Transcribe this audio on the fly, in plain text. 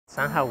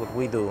Somehow what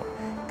we do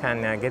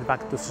can get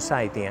back to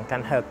society and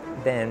can help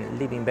them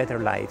living better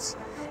lives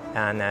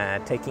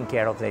and taking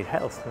care of their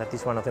health. That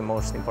is one of the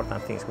most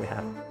important things we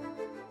have.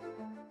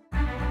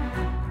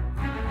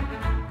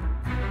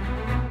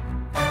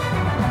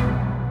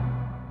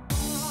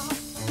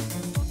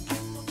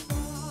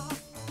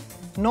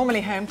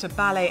 Normally home to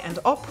ballet and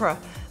opera,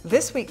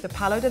 this week the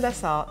Palau de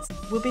Les Arts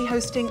will be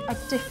hosting a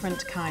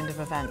different kind of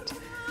event,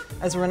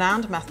 as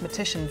renowned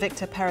mathematician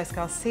Victor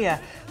Pérez-García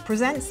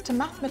presents to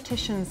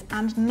mathematicians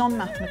and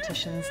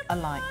non-mathematicians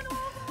alike,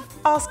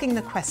 asking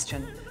the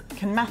question,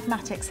 can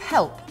mathematics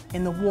help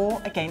in the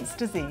war against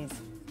disease?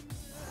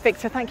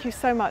 Victor, thank you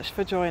so much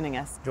for joining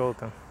us. You're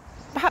welcome.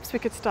 Perhaps we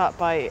could start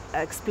by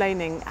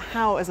explaining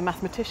how, as a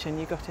mathematician,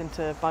 you got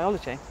into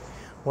biology.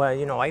 Well,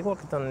 you know, I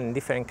worked on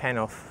different kind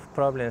of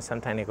problems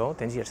some time ago.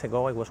 10 years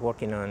ago, I was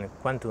working on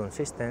quantum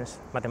systems,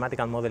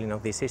 mathematical modeling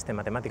of the system,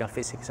 mathematical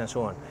physics, and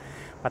so on.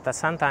 But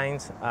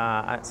sometimes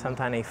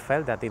I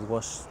felt that it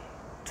was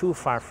too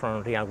far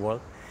from real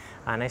world,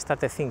 and I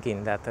started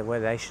thinking that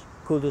whether I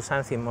could do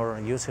something more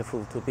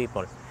useful to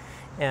people.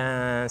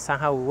 And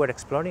somehow we were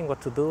exploring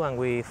what to do, and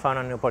we found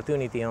an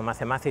opportunity on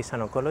mathematics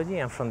and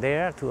oncology, and from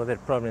there to other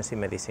problems in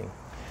medicine.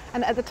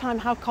 And at the time,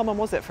 how common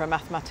was it for a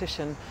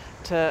mathematician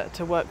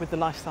to work with the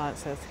life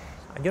sciences?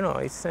 You know,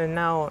 it's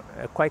now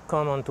quite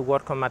common to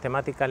work on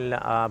mathematical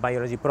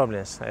biology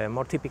problems.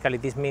 More typically,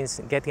 this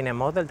means getting a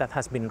model that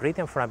has been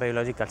written for a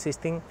biological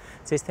system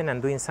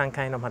and doing some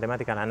kind of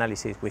mathematical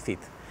analysis with it.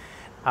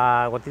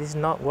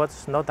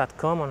 What's not that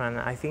common, and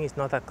I think it's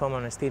not that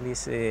common still,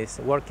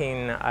 is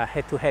working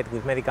head-to-head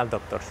with medical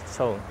doctors.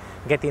 So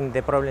getting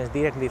the problems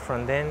directly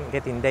from them,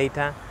 getting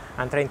data,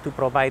 and trying to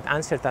provide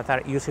answers that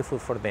are useful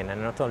for them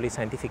and not only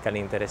scientifically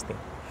interesting.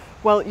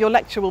 Well, your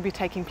lecture will be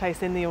taking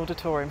place in the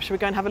auditorium. Shall we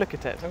go and have a look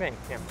at it? Okay,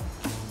 yeah.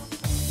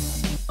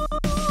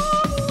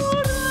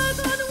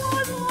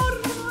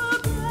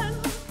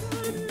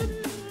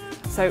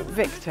 So,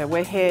 Victor,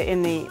 we're here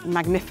in the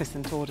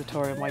magnificent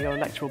auditorium where your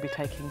lecture will be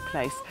taking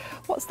place.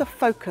 What's the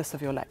focus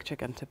of your lecture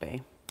going to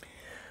be?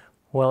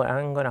 Well,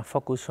 I'm going to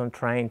focus on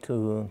trying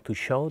to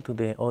show to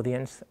the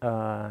audience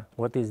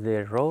what is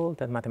the role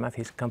that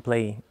mathematics can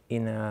play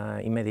in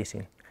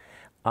medicine.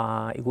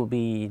 It will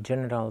be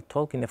general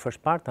talk in the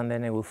first part, and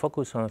then I will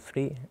focus on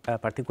three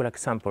particular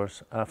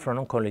examples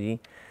from oncology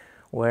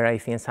where I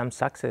think some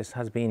success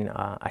has been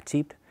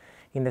achieved,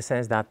 in the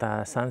sense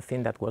that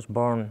something that was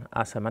born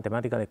as a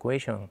mathematical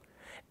equation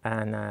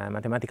and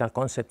mathematical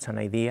concepts and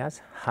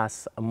ideas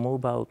has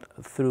moved out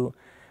through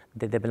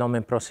the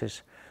development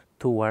process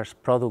towards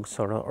products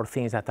or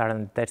things that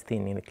are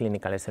testing in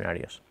clinical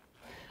scenarios.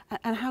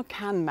 And how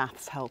can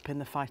maths help in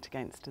the fight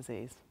against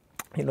disease?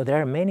 You know,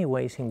 there are many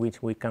ways in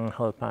which we can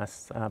help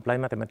as applied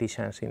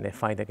mathematicians in the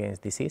fight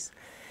against disease,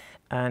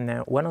 and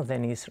one of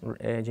them is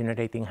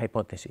generating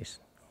hypotheses.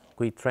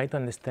 We try to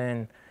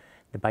understand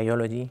the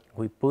biology,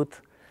 we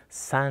put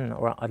some,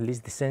 or at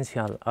least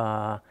essential,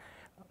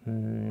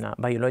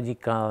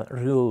 biological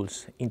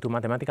rules into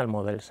mathematical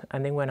models,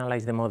 and then we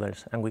analyze the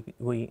models, and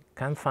we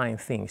can find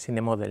things in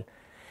the model.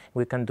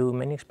 We can do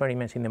many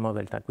experiments in the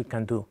model that we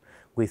can do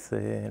with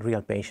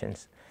real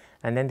patients.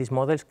 And then these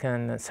models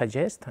can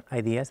suggest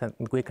ideas that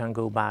we can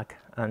go back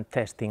and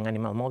test in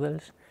animal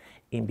models,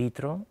 in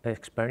vitro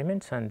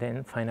experiments, and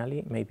then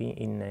finally maybe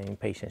in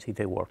patients if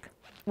they work.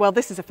 Well,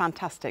 this is a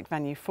fantastic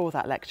venue for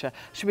that lecture.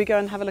 Should we go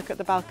and have a look at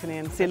the balcony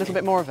and see a little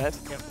bit more of it?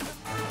 Yeah.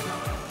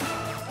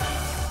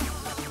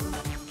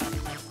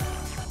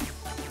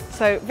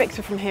 So,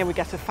 Victor, from here we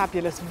get a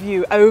fabulous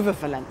view over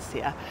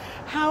Valencia.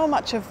 How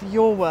much of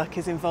your work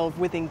is involved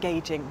with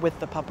engaging with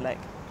the public?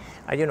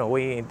 You know,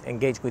 we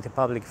engage with the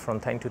public from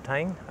time to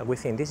time. We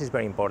think this is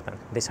very important.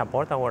 They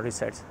support our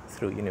research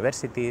through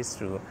universities,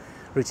 through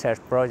research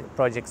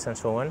projects and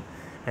so on.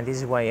 And this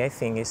is why I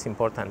think it's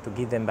important to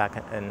give them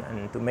back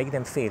and to make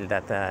them feel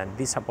that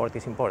this support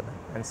is important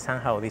and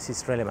somehow this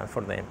is relevant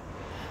for them.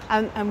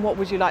 And what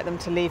would you like them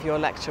to leave your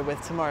lecture with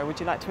tomorrow? Would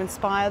you like to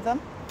inspire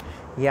them?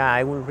 Yeah,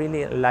 I would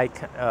really like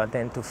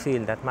them to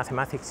feel that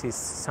mathematics is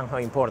somehow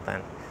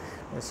important,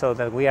 so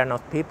that we are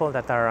not people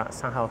that are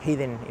somehow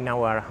hidden in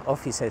our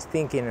offices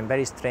thinking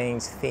very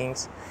strange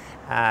things,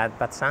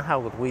 but somehow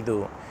what we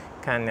do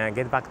can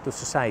get back to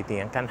society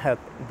and can help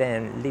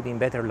them living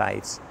better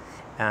lives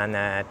and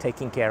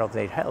taking care of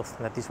their health.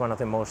 That is one of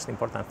the most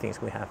important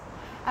things we have.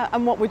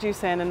 And what would you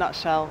say in a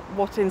nutshell,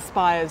 what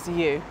inspires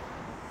you?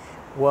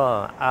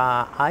 Well,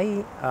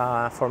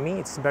 for me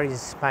it's very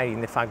inspiring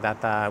the fact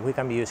that we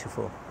can be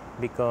useful,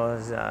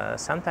 because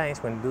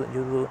sometimes when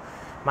you do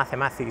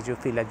mathematics you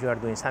feel that you are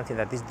doing something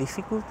that is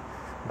difficult,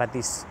 but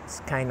it's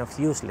kind of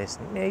useless.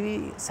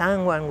 Maybe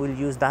someone will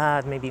use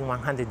that maybe in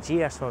 100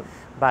 years,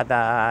 but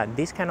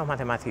this kind of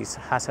mathematics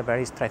has a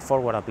very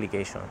straightforward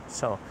application.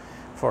 So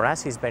for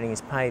us it's very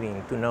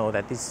inspiring to know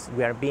that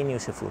we are being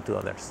useful to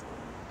others.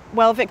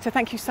 Well, Victor,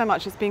 thank you so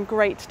much. It's been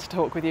great to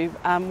talk with you.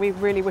 We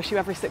really wish you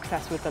every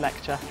success with the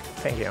lecture.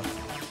 Thank you.